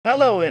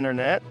Hello,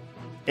 Internet!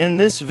 In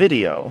this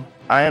video,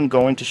 I am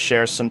going to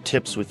share some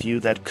tips with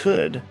you that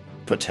could,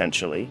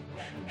 potentially,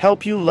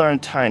 help you learn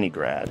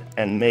tinygrad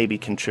and maybe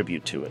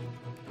contribute to it.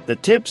 The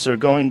tips are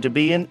going to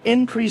be in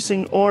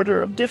increasing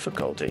order of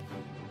difficulty,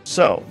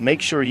 so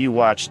make sure you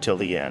watch till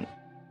the end.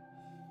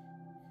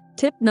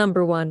 Tip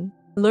number 1.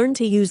 Learn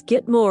to use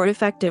Git more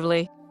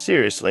effectively.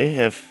 Seriously,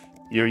 if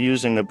you're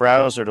using the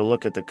browser to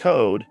look at the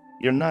code,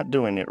 you're not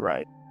doing it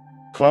right.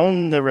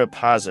 Clone the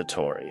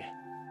repository.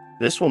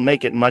 This will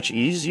make it much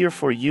easier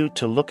for you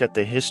to look at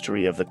the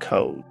history of the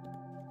code.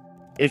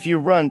 If you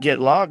run git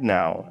log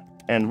now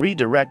and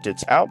redirect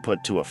its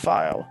output to a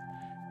file,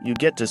 you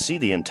get to see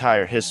the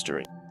entire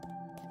history.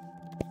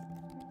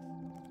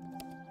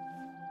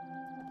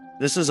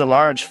 This is a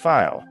large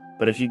file,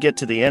 but if you get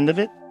to the end of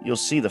it, you'll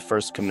see the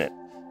first commit.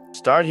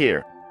 Start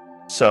here.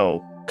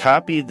 So,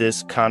 copy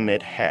this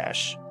commit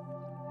hash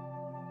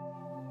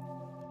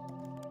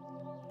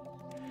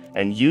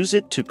and use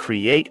it to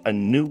create a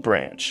new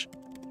branch.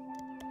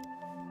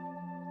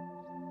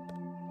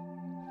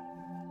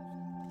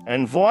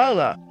 And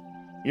voila!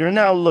 You're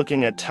now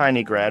looking at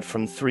tinygrad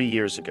from 3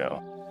 years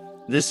ago.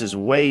 This is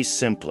way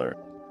simpler.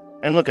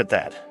 And look at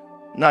that.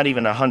 Not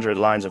even 100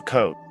 lines of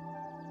code.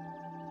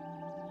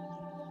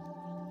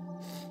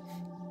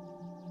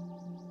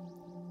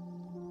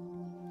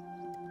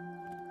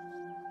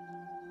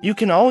 You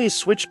can always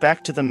switch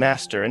back to the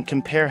master and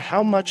compare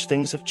how much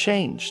things have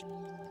changed.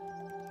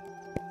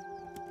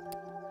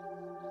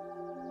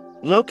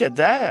 Look at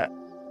that!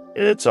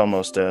 It's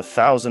almost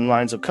 1,000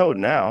 lines of code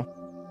now.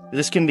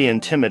 This can be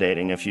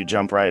intimidating if you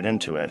jump right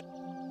into it,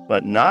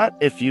 but not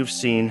if you've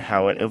seen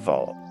how it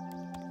evolved.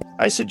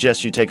 I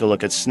suggest you take a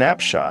look at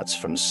snapshots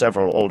from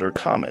several older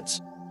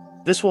commits.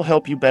 This will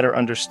help you better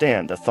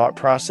understand the thought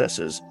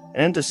processes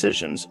and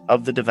decisions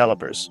of the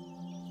developers.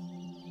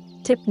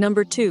 Tip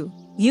number 2.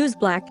 Use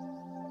black.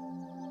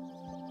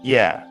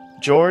 Yeah,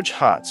 George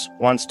Hotz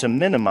wants to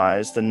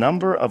minimize the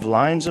number of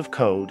lines of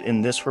code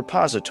in this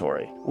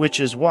repository, which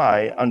is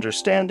why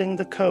understanding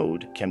the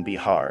code can be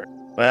hard.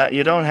 But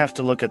you don't have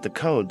to look at the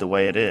code the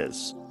way it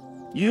is.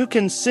 You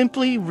can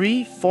simply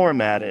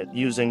reformat it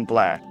using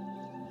black.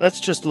 Let's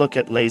just look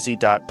at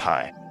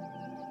lazy.py.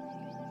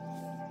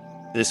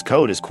 This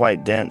code is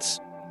quite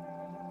dense.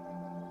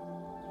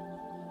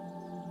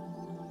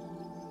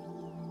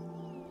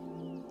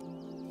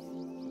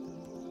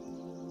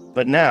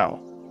 But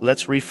now,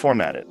 let's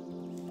reformat it.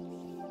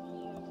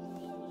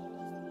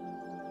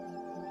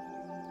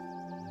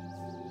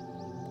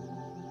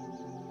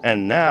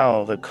 And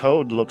now the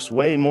code looks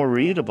way more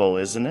readable,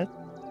 isn't it?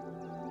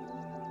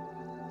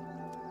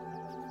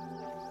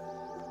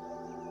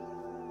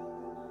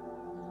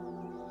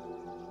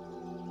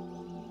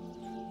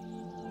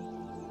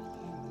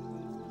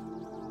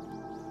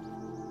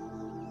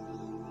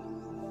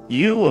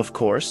 You, of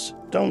course,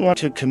 don't want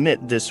to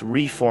commit this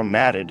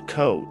reformatted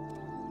code.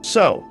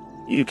 So,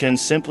 you can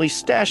simply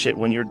stash it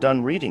when you're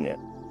done reading it.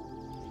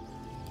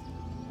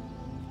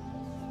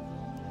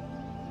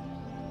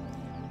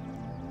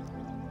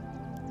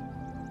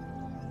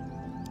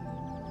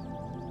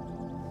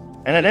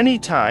 And at any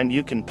time,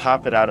 you can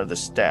pop it out of the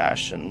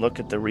stash and look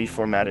at the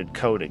reformatted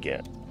code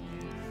again.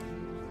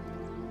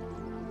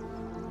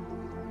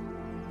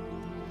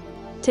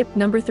 Tip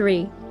number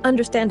 3.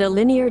 Understand a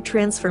linear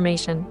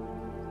transformation.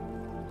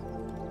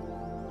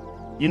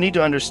 You need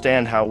to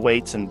understand how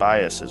weights and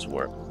biases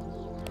work.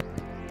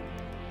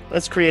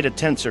 Let's create a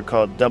tensor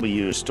called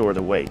W to store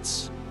the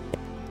weights.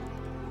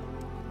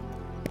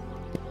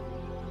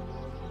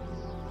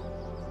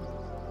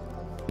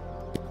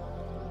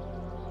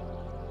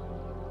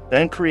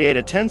 Then create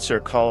a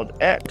tensor called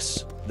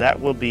X. That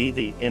will be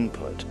the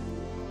input.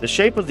 The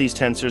shape of these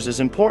tensors is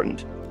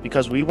important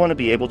because we want to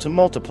be able to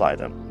multiply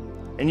them.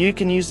 And you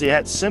can use the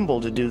 @ symbol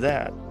to do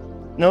that.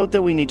 Note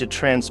that we need to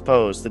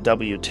transpose the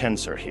W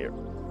tensor here.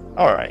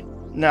 Alright,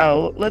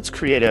 now let's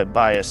create a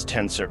bias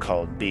tensor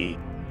called B.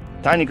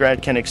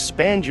 Tinygrad can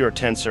expand your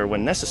tensor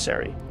when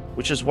necessary,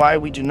 which is why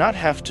we do not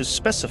have to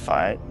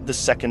specify the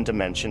second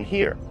dimension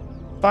here.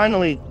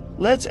 Finally,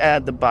 let's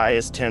add the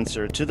bias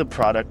tensor to the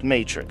product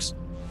matrix.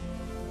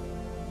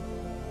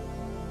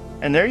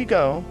 And there you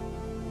go.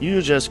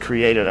 You just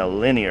created a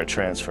linear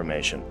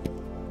transformation.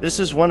 This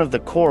is one of the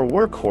core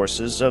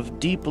workhorses of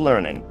deep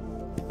learning.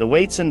 The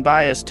weights and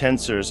bias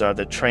tensors are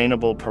the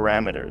trainable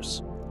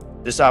parameters.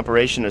 This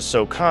operation is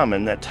so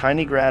common that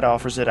tinygrad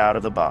offers it out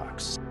of the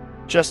box.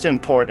 Just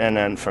import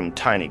NN from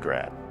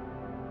tinygrad.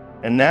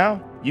 And now,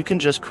 you can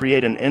just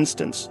create an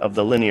instance of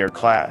the linear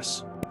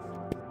class.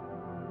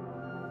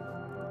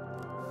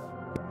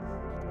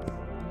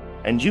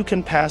 And you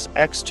can pass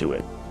X to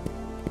it.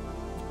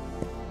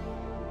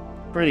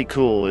 Pretty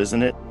cool,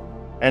 isn't it?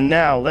 And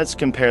now let's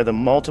compare the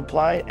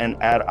multiply and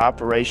add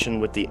operation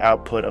with the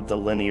output of the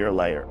linear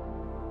layer.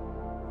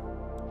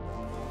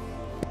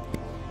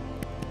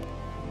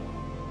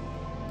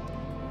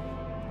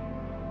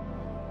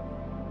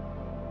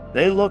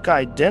 They look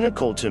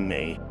identical to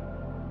me.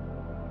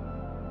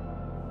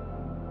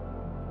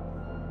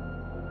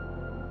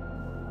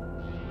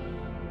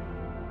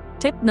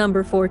 Tip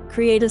number 4.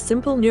 Create a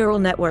simple neural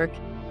network.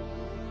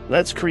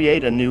 Let's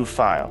create a new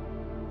file.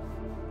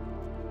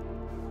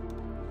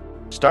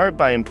 Start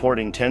by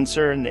importing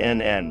tensor and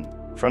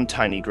NN from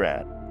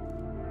tinygrad.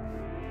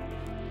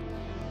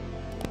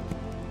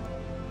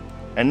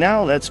 And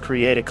now let's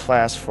create a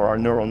class for our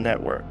neural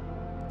network.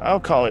 I'll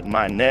call it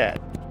mynet.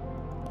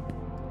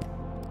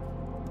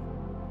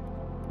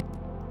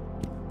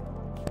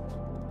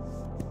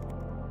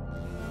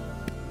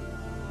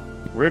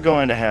 We're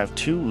going to have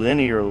 2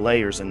 linear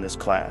layers in this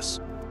class.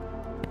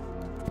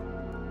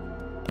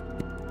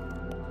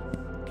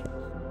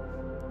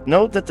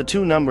 Note that the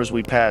 2 numbers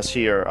we pass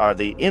here are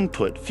the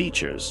input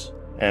features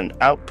and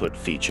output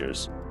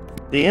features.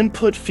 The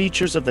input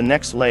features of the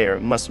next layer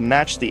must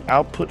match the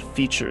output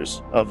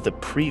features of the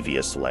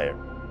previous layer.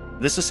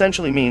 This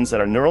essentially means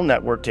that our neural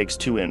network takes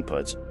 2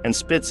 inputs and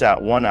spits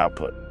out 1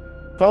 output.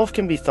 12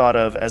 can be thought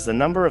of as the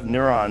number of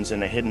neurons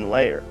in a hidden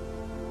layer.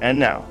 And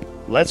now,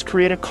 let's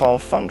create a call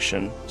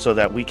function so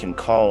that we can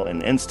call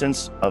an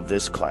instance of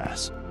this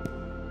class.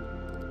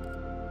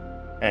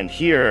 And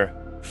here,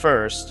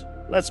 first,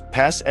 let's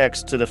pass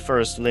x to the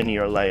first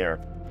linear layer.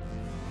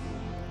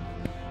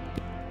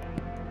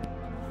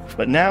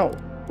 But now,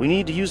 we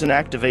need to use an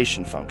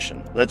activation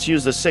function. Let's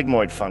use the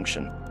sigmoid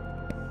function.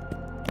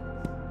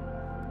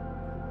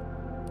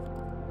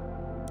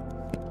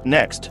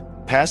 Next,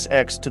 pass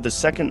x to the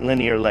second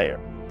linear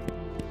layer.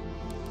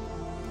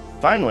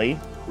 Finally,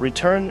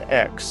 return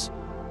x.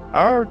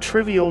 Our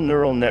trivial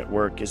neural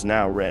network is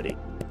now ready.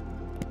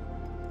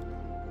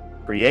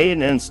 Create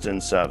an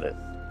instance of it.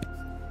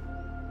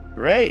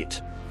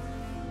 Great!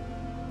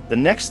 The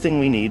next thing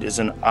we need is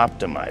an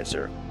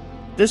optimizer.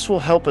 This will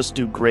help us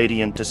do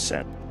gradient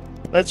descent.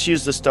 Let's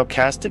use the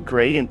stochastic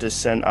gradient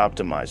descent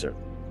optimizer.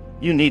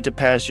 You need to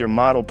pass your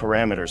model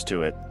parameters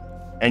to it,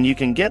 and you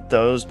can get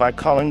those by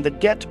calling the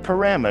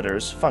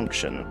getParameters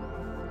function.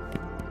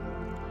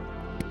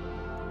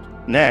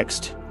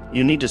 Next,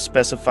 you need to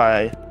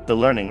specify the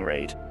learning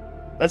rate.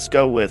 Let's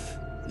go with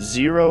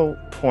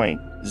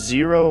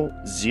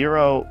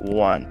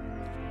 0.001.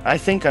 I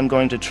think I'm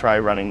going to try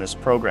running this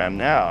program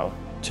now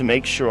to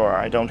make sure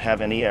I don't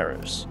have any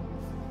errors.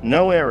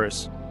 No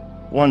errors.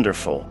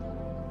 Wonderful.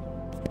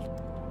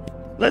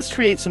 Let's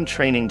create some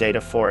training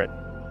data for it.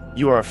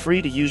 You are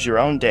free to use your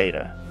own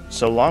data,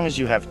 so long as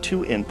you have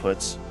 2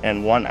 inputs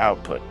and 1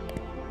 output.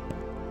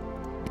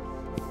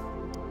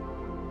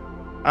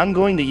 I'm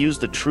going to use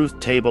the truth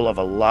table of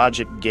a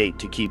logic gate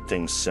to keep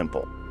things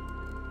simple.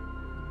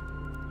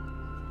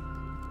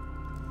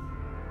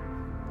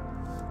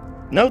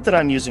 Note that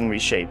I'm using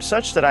reshape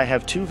such that I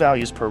have 2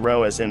 values per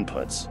row as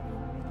inputs.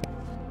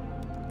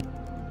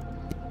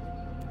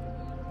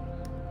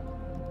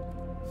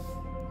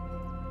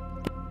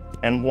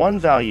 And 1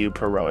 value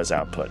per row as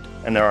output,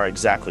 and there are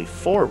exactly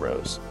 4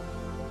 rows.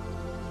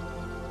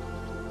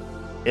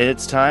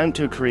 It's time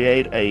to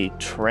create a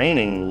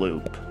training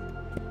loop.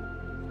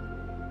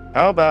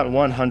 How about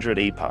 100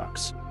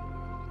 epochs?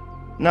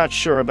 Not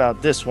sure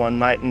about this one,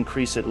 might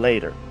increase it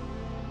later.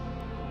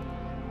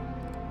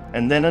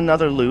 And then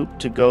another loop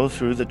to go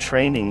through the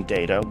training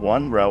data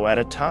 1 row at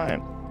a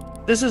time.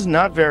 This is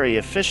not very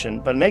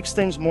efficient, but makes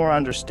things more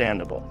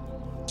understandable.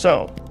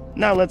 So,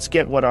 now let's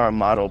get what our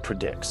model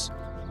predicts.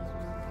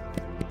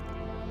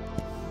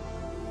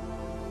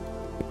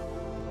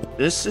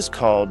 This is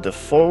called the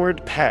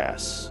forward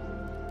pass.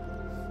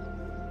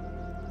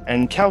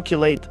 And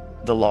calculate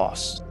the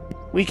loss.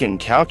 We can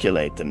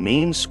calculate the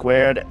mean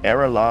squared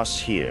error loss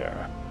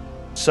here.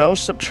 So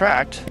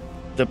subtract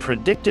the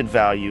predicted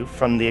value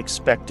from the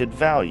expected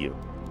value.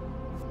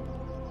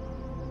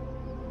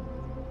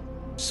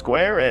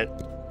 Square it.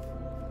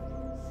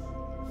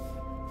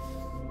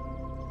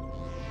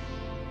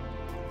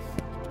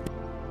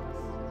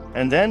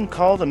 And then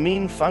call the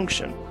mean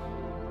function.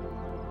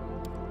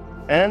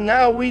 And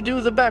now we do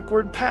the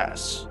backward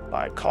pass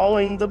by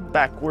calling the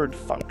backward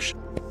function.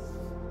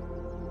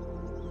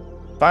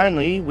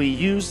 Finally, we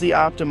use the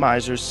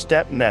optimizer's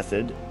step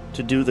method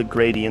to do the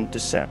gradient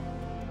descent.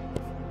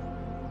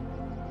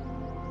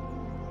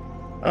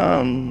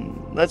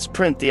 Let's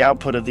print the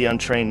output of the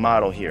untrained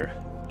model here,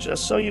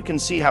 just so you can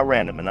see how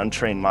random an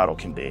untrained model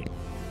can be.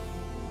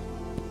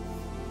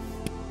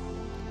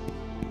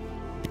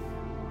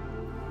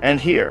 And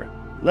here,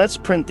 let's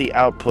print the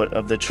output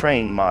of the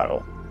trained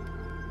model.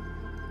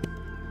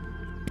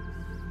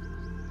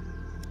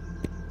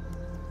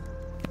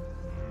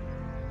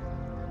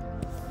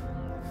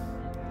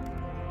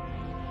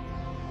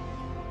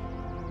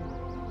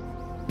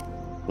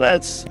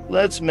 Let's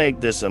make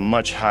this a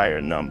much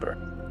higher number.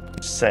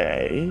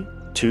 Say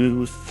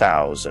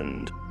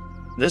 2,000.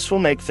 This will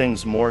make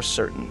things more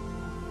certain.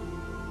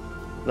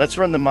 Let's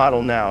run the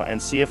model now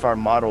and see if our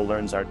model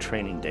learns our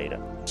training data.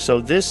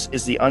 So this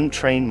is the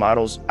untrained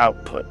model's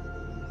output.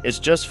 It's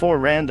just 4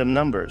 random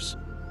numbers.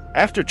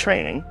 After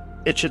training,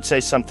 it should say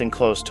something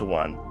close to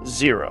 1,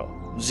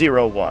 0,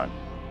 0, 1.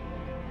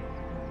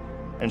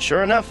 And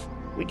sure enough,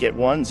 we get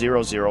 1,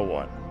 0, 0,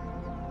 1.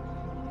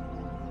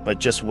 But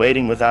just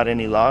waiting without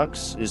any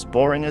logs is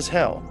boring as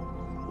hell.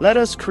 let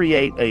us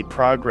create a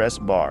progress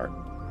bar.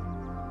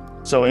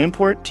 So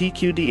import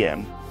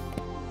tqdm,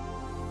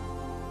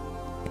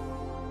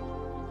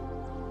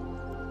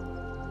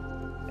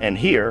 and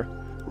here,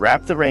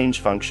 wrap the range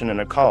function in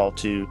a call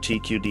to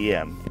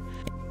tqdm.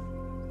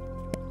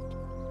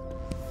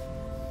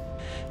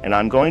 And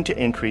I'm going to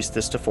increase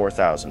this to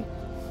 4,000.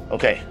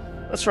 Okay,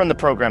 let's run the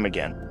program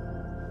again.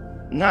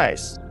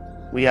 Nice.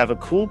 We have a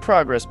cool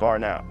progress bar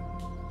now.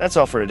 That's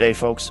all for today,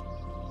 folks.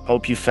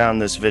 Hope you found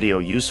this video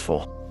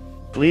useful.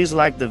 Please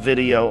like the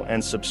video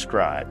and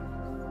subscribe.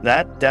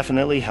 That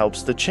definitely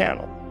helps the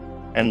channel.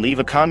 And leave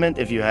a comment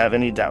if you have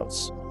any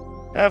doubts.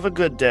 Have a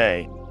good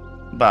day.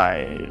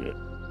 Bye.